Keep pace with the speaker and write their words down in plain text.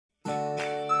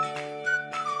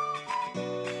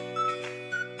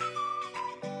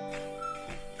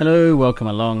Hello, welcome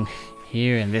along.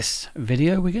 Here in this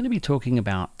video we're going to be talking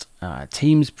about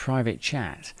Teams private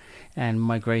chat and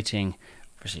migrating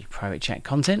obviously private chat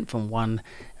content from one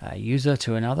user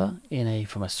to another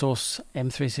from a source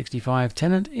M365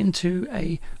 tenant into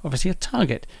obviously a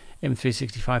target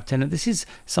M365 tenant. This is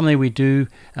something we do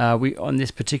on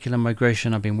this particular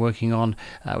migration I've been working on.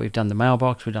 We've done the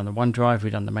mailbox, we've done the OneDrive,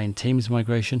 we've done the main Teams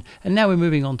migration, and now we're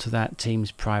moving on to that Teams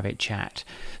private chat.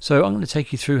 So I'm going to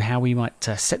take you through how we might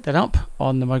set that up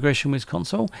on the MigrationWiz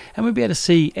console, and we'll be able to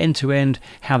see end to end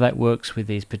how that works with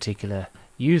these particular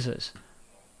users.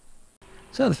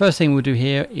 So the first thing we'll do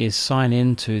here is sign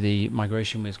in to the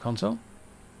MigrationWiz console,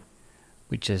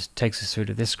 which just takes us through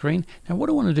to this screen. Now what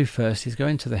I want to do first is go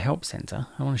into the Help Center.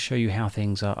 I want to show you how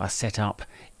things are set up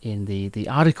in the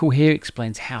article here.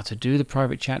 Explains how to do the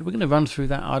private chat. We're going to run through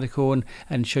that article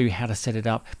and show you how to set it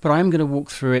up, but I'm going to walk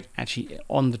through it actually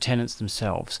on the tenants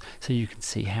themselves so you can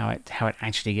see how it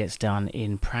actually gets done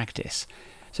in practice.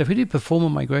 So if we do perform a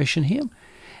migration here,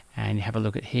 and you have a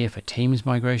look at here for Teams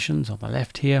migrations on the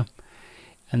left here,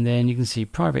 and then you can see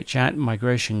private chat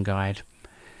migration guide.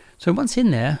 So once in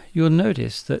there, you'll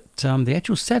notice that the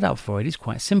actual setup for it is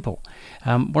quite simple.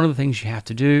 One of the things you have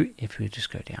to do, if we just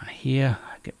go down here,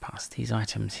 get past these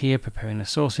items here, preparing the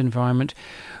source environment,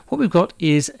 what we've got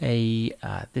is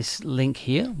this link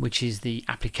here, which is the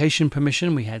application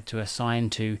permission we had to assign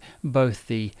to both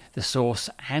the source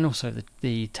and also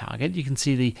the target. You can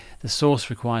see the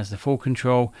source requires the full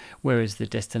control, whereas the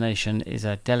destination is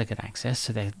a delegate access,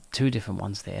 so there are two different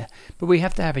ones there. But we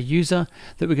have to have a user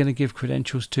that we're going to give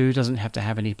credentials to. Doesn't have to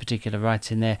have any particular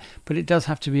rights in there, but it does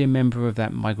have to be a member of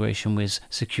that MigrationWiz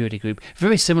security group.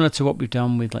 Very similar to what we've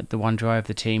done with like the OneDrive,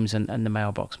 the Teams, and the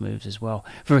mailbox moves as well.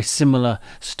 Very similar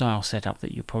style setup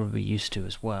that you're probably used to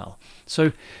as well.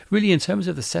 So really in terms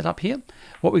of the setup here,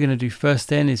 what we're going to do first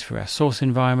then is for our source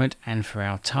environment and for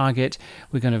our target,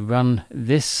 we're going to run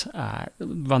this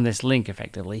link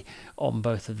effectively on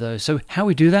both of those. So how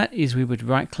we do that is we would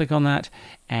right click on that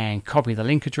and copy the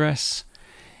link address.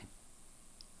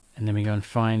 And then we go and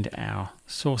find our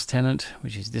source tenant,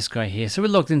 which is this guy here. So we're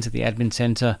logged into the admin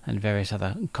center and various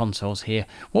other consoles here.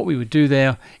 What we would do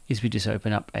there is we just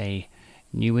open up a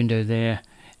new window there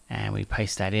and we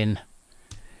paste that in.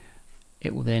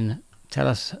 It will then tell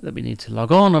us that we need to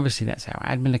log on. Obviously that's our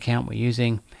admin account we're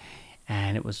using,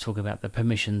 and it will talk about the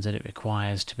permissions that it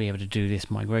requires to be able to do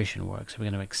this migration work. So we're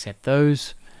going to accept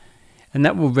those. And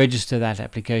that will register that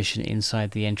application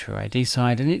inside the Enter ID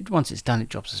side, and once it's done, it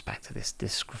drops us back to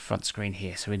this front screen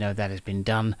here, so we know that has been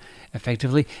done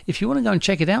effectively. If you want to go and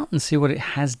check it out and see what it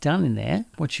has done in there,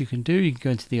 what you can do, you can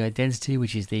go into the identity,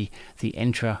 which is the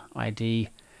Enter ID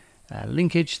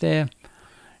linkage there,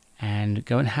 and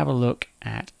go and have a look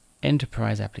at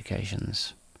enterprise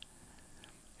applications.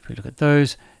 If we look at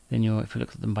those, then if we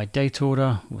look at them by date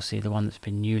order, we'll see the one that's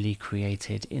been newly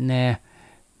created in there,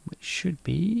 which should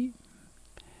be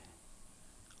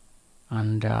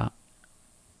under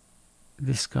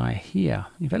this guy here.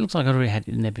 In fact, it looks like I already had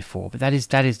it in there before, but that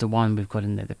is the one we've got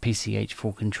in there, the PCH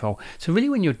full control. So really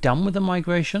when you're done with the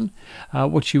migration,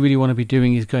 what you really want to be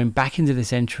doing is going back into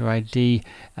this Enter ID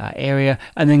area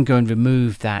and then go and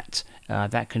remove that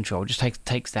control. Just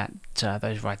takes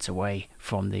those rights away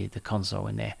from the console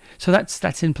in there. So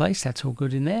that's in place. That's all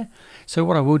good in there. So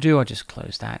what I will do, I'll just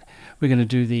close that. We're going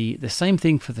to do the same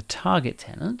thing for the target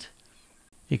tenant,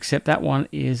 except that one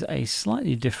is a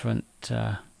slightly different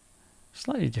one.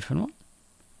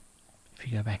 If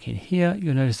you go back in here,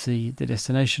 you'll notice the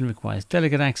destination requires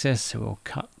delegate access, so we'll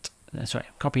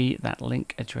copy that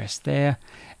link address there,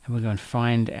 and we'll go and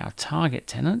find our target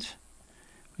tenant,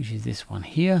 which is this one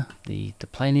here, the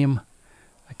Planium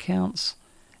accounts,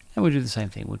 and we'll do the same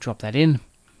thing. We'll drop that in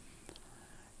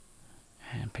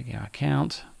and pick our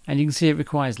account, and you can see it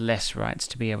requires less rights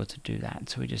to be able to do that,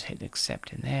 so we just hit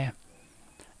accept in there.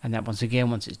 And that once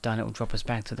it's done, it will drop us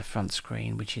back to the front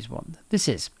screen, which is what this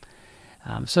is.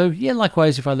 So yeah,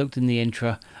 likewise, if I looked in the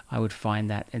Intra, I would find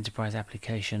that enterprise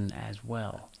application as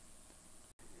well.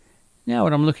 Now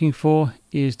what I'm looking for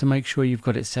is to make sure you've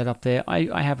got it set up there.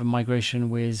 I have a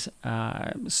MigrationWiz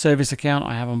service account.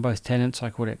 I have on both tenants. I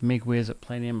call it MigWiz at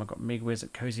Planium. I've got MigWiz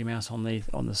at Cozy Mouse on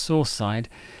the source side.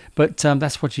 But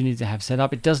that's what you need to have set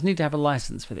up. It does need to have a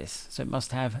license for this. So it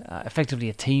must have effectively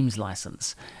a Teams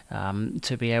license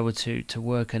to be able to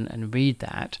work and read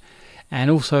that. And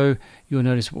also you'll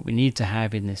notice what we need to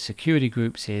have in the security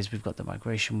groups is we've got the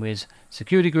MigrationWiz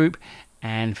security group,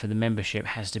 and for the membership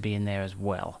has to be in there as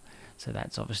well. So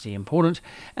that's obviously important.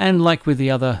 And like with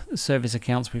the other service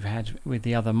accounts we've had with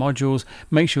the other modules,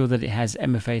 make sure that it has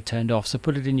MFA turned off. So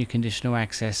put it in your conditional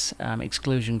access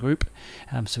exclusion group,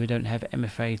 so we don't have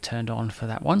MFA turned on for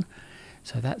that one.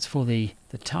 So that's for the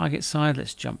target side.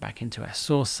 Let's jump back into our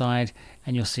source side,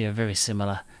 and you'll see a very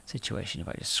similar situation. If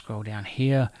I just scroll down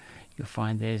here, you'll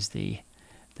find there's the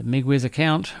MigrationWiz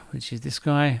account, which is this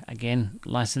guy, again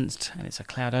licensed, and it's a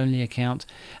cloud only account.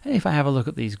 And if I have a look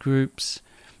at these groups,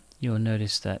 you'll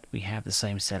notice that we have the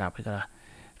same setup. We've got a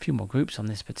few more groups on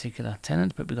this particular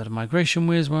tenant, but we've got a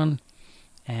MigrationWiz one,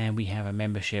 and we have a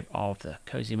membership of the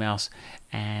Cozy Mouse.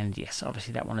 And yes,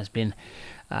 obviously that one has been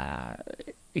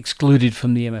excluded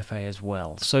from the MFA as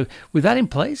well. So with that in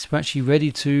place, we're actually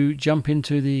ready to jump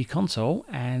into the console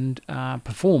and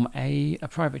perform a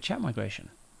private chat migration.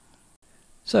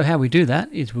 So how we do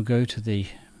that is we'll go to the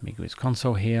MigrationWiz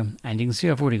console here, and you can see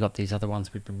I've already got these other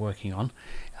ones we've been working on.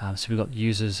 So we've got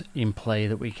users in play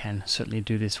that we can certainly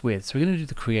do this with. So we're going to do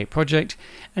the create project,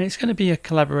 and it's going to be a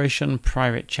collaboration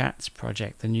private chats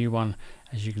project, the new one,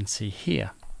 as you can see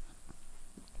here.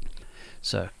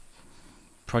 So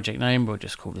project name, we'll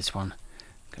just call this one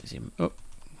Cozy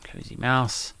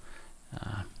Mouse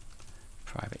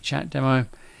private chat demo,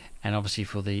 and obviously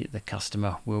for the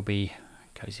customer will be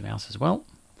Cozy Mouse as well.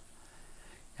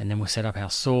 And then we'll set up our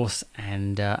source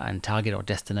and target or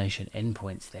destination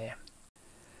endpoints there.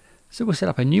 So we'll set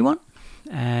up a new one,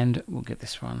 and we'll get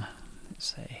this one, let's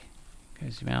say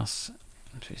Cozy Mouse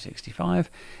 365,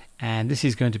 and this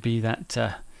is going to be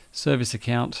that service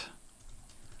account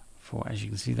for, as you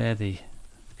can see there, the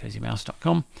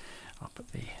cozymouse.com. I'll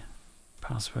put the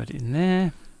password in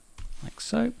there like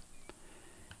so,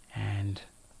 and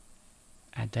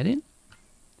add that in.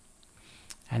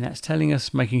 And that's telling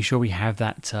us, making sure we have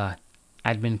that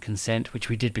admin consent, which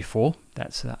we did before.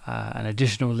 That's an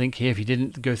additional link here. If you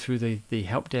didn't go through the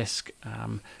help desk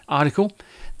article,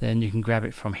 then you can grab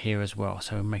it from here as well.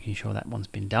 So making sure that one's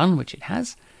been done, which it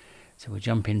has. So we'll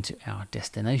jump into our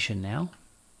destination now,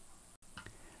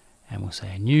 and we'll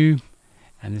say a new,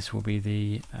 and this will be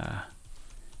the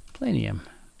Planium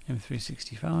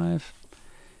M365,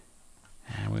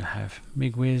 and we'll have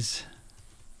MigrationWiz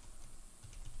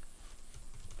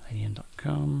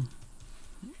Planium.com,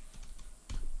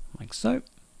 like so.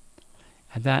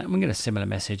 Add that, and we get a similar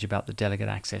message about the delegate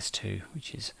access too,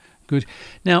 which is good.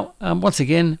 Now, once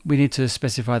again, we need to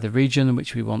specify the region in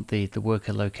which we want the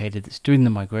worker located that's doing the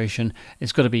migration.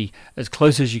 It's got to be as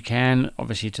close as you can,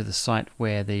 obviously, to the site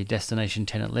where the destination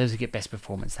tenant lives to get best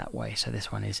performance that way. So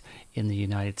this one is in the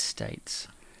United States.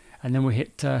 And then we'll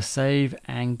hit save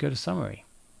and go to summary.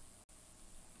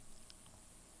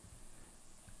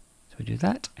 So we do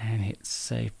that and hit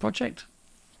save project.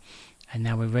 And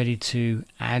now we're ready to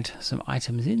add some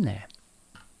items in there.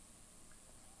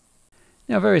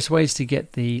 Now, various ways to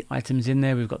get the items in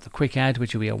there. We've got the quick add,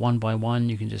 which will be a one by one.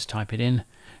 You can just type it in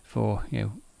for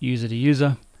user to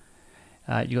user.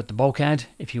 You've got the bulk add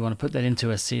if you want to put that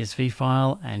into a CSV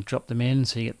file and drop them in,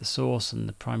 so you get the source and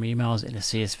the primary emails in a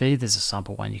CSV. There's a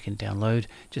sample one you can download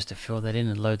just to fill that in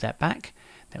and load that back.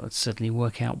 That would certainly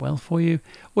work out well for you.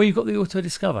 Or you've got the auto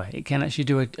discover. It can actually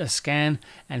do a scan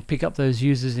and pick up those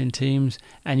users in Teams,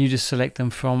 and you just select them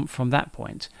from that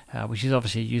point, which is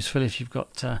obviously useful if you've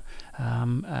got a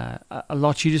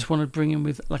lot you just want to bring in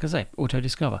with, like I say, auto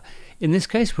discover. In this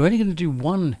case, we're only going to do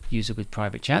one user with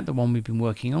private chat, the one we've been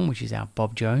working on, which is our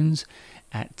Bob Jones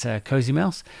at Cozy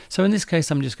Mouse. So in this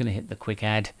case, I'm just going to hit the quick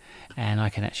add, and I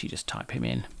can actually just type him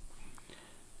in.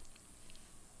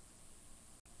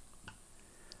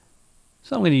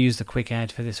 So I'm going to use the quick add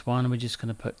for this one. We're just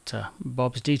going to put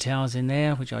Bob's details in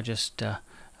there, which I'll just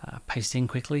paste in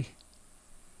quickly,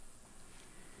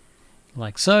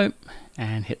 like so,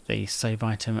 and hit the save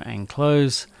item and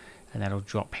close, and that'll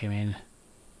drop him in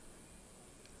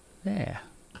there.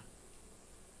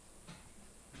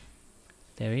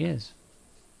 There he is.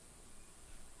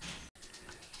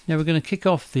 Now we're going to kick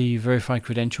off the verify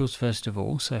credentials first of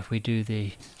all. So if we do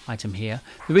the item here,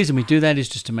 the reason we do that is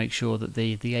just to make sure that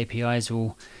the APIs are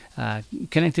all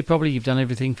connected properly. You've done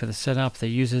everything for the setup, the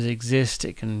users exist,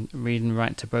 it can read and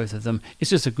write to both of them. It's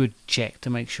just a good check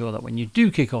to make sure that when you do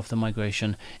kick off the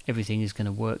migration, everything is going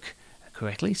to work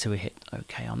correctly. So we hit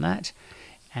OK on that,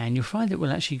 and you'll find that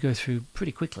we'll actually go through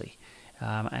pretty quickly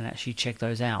and actually check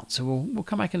those out. So we'll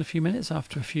come back in a few minutes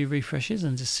after a few refreshes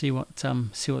and just see what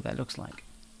that looks like.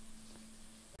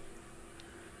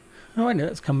 Alright, now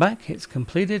let's come back. It's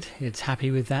completed. It's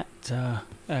happy with that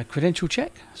credential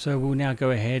check. So we'll now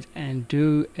go ahead and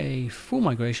do a full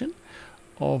migration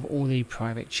of all the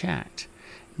private chat.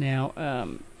 Now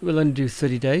we'll only do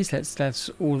 30 days. That's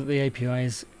all that the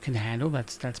APIs can handle.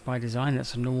 That's by design.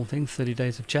 That's a normal thing, 30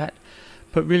 days of chat.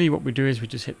 But really what we do is we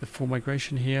just hit the full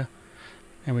migration here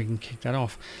and we can kick that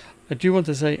off. I do want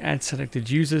to say add selected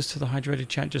users to the hydrated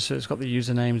chat, just so it's got the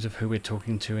usernames of who we're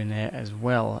talking to in there, as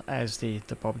well as the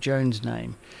Bob Jones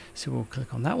name. So we'll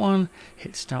click on that one,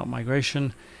 hit start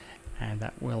migration, and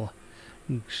that will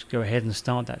go ahead and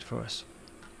start that for us.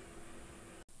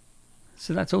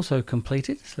 So that's also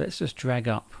completed. So let's just drag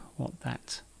up what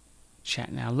that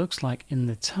chat now looks like in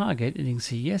the target, and you can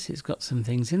see, yes, it's got some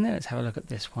things in there. Let's have a look at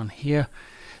this one here.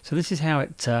 So this is how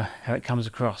it comes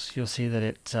across. You'll see that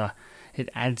it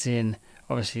adds in,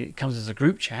 obviously it comes as a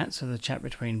group chat, so the chat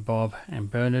between Bob and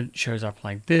Bernard shows up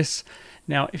like this.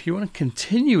 Now if you want to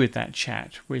continue with that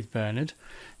chat with Bernard,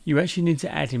 you actually need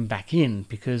to add him back in,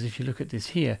 because if you look at this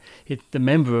here, the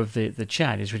member of the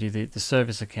chat is really the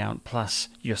service account plus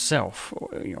yourself,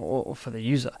 or for the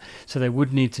user. So they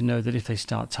would need to know that if they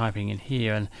start typing in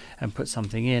here and put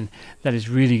something in, that is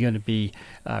really going to be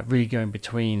really going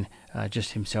between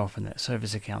just himself and that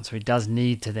service account. So he does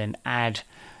need to then add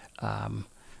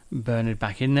Bernard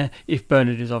back in there, if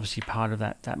Bernard is obviously part of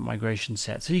that migration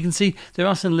set. So you can see there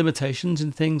are some limitations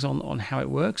and things on how it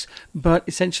works, but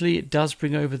essentially it does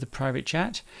bring over the private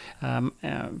chat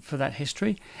for that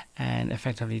history, and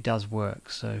effectively does work.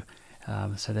 So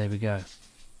so there we go.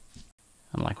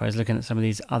 And likewise, looking at some of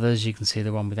these others, you can see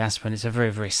the one with Aspen. It's a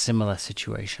very, very similar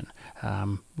situation.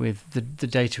 With the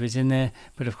data is in there,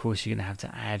 but of course you're going to have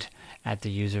to add the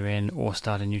user in or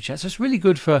start a new chat. So it's really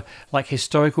good for like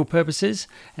historical purposes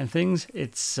and things.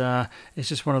 It's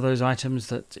just one of those items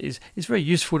that is very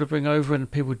useful to bring over,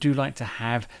 and people do like to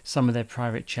have some of their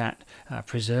private chat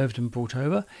preserved and brought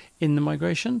over in the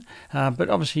migration. But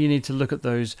obviously you need to look at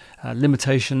those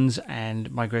limitations and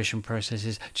migration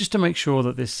processes just to make sure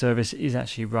that this service is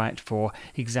actually right for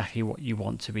exactly what you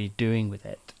want to be doing with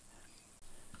it.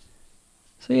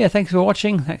 So yeah, thanks for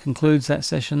watching. That concludes that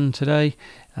session today.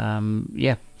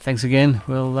 Yeah, thanks again.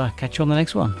 We'll catch you on the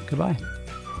next one. Goodbye.